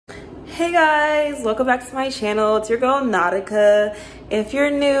Hey guys, welcome back to my channel. It's your girl Nautica. If you're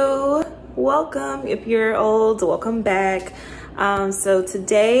new, welcome. If you're old, welcome back. So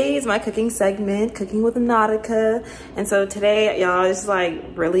today is my cooking segment, Cooking with Nautica. And so today, y'all, it's like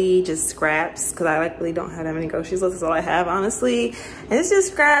really just scraps because I really don't have that many groceries. This is all I have, honestly. And it's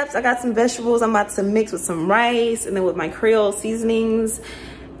just scraps. I got some vegetables I'm about to mix with some rice and then with my Creole seasonings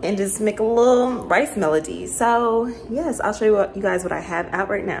and just make a little rice melody. So yes, I'll show you guys what I have out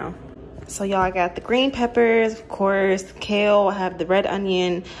right now. So y'all, I got the green peppers, of course, kale, I have the red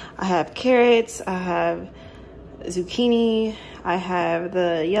onion, I have carrots, I have zucchini, I have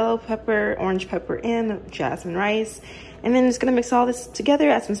the yellow pepper, orange pepper, and jasmine rice. And then just gonna mix all this together,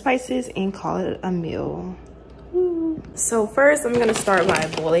 add some spices, and call it a meal. Woo. So first, I'm gonna start by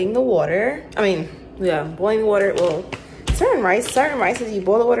boiling the water. Boiling the water. Well, certain rices, you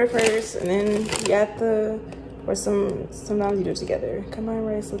boil the water first, and then you add sometimes you do it together. Combine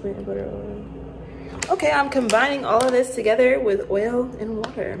rice, a little bit of butter, oil. Okay, I'm combining all of this together with oil and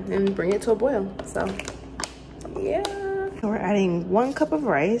water and bring it to a boil. So, yeah. We're adding 1 cup of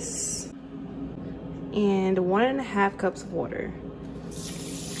rice and 1.5 cups of water.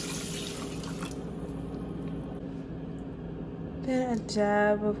 Then a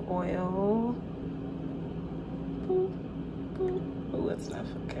dab of oil. Boop, boop. Oh, that's enough.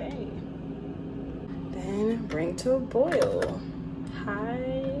 Okay. Then bring to a boil.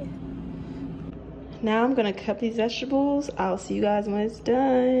 High. Now I'm gonna cut these vegetables. I'll see you guys when it's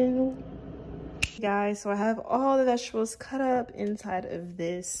done. Guys, so I have all the vegetables cut up inside of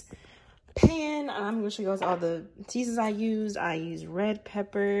this pan. I'm gonna show you guys all the seasons I used. I used red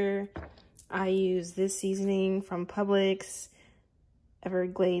pepper. I used this seasoning from Publix.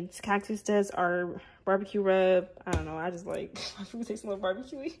 Everglades Cactus Dust, our barbecue rub. I don't know, I just like my food tastes a little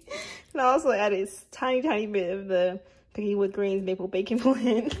barbecue-y. And I also added a tiny bit of the Cooking with Greens maple bacon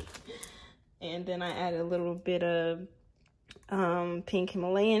blend. And then I added a little bit of pink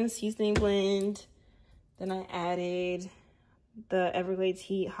Himalayan seasoning blend. Then I added the Everglades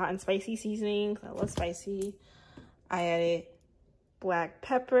Heat hot and spicy seasoning, because I love spicy. I added black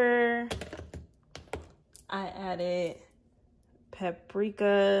pepper. I added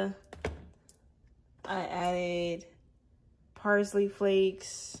paprika. I added parsley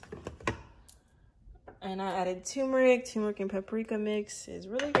flakes. And I added turmeric. Turmeric and paprika mix is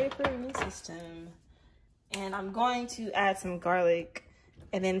really great for your immune system. And I'm going to add some garlic.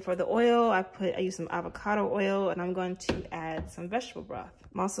 And then for the oil, I used some avocado oil, and I'm going to add some vegetable broth.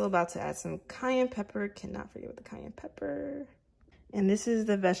 I'm also about to add some cayenne pepper. Cannot forget with the cayenne pepper. And this is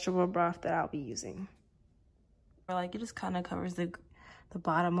the vegetable broth that I'll be using. Like, it just kind of covers the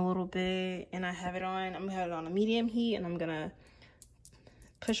bottom a little bit, and I'm gonna have it on a medium heat, and I'm gonna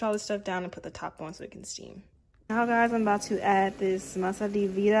push all this stuff down and put the top on so it can steam. Now guys, I'm about to add this Masa de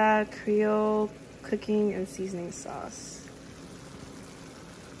Vida Creole cooking and seasoning sauce.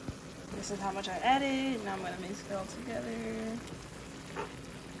 This is how much I added. Now I'm gonna mix it all together.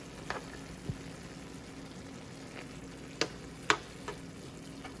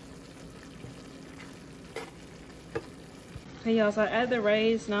 Okay, y'all, so I added the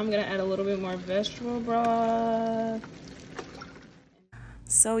rice. Now I'm gonna add a little bit more vegetable broth.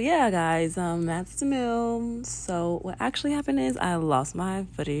 So yeah, guys, that's the meal. So what actually happened is I lost my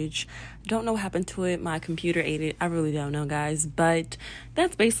footage. Don't know what happened to it. My computer ate it. I really don't know, guys. But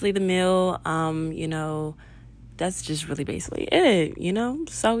that's basically the meal. You know, that's just really basically it, you know?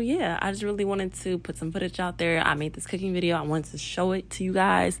 So yeah, I just really wanted to put some footage out there. I made this cooking video. I wanted to show it to you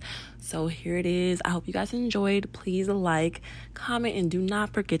guys. So here it is. I hope you guys enjoyed. Please like, comment, and do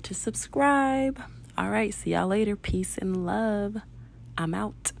not forget to subscribe. All right, see y'all later. Peace and love. I'm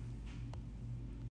out.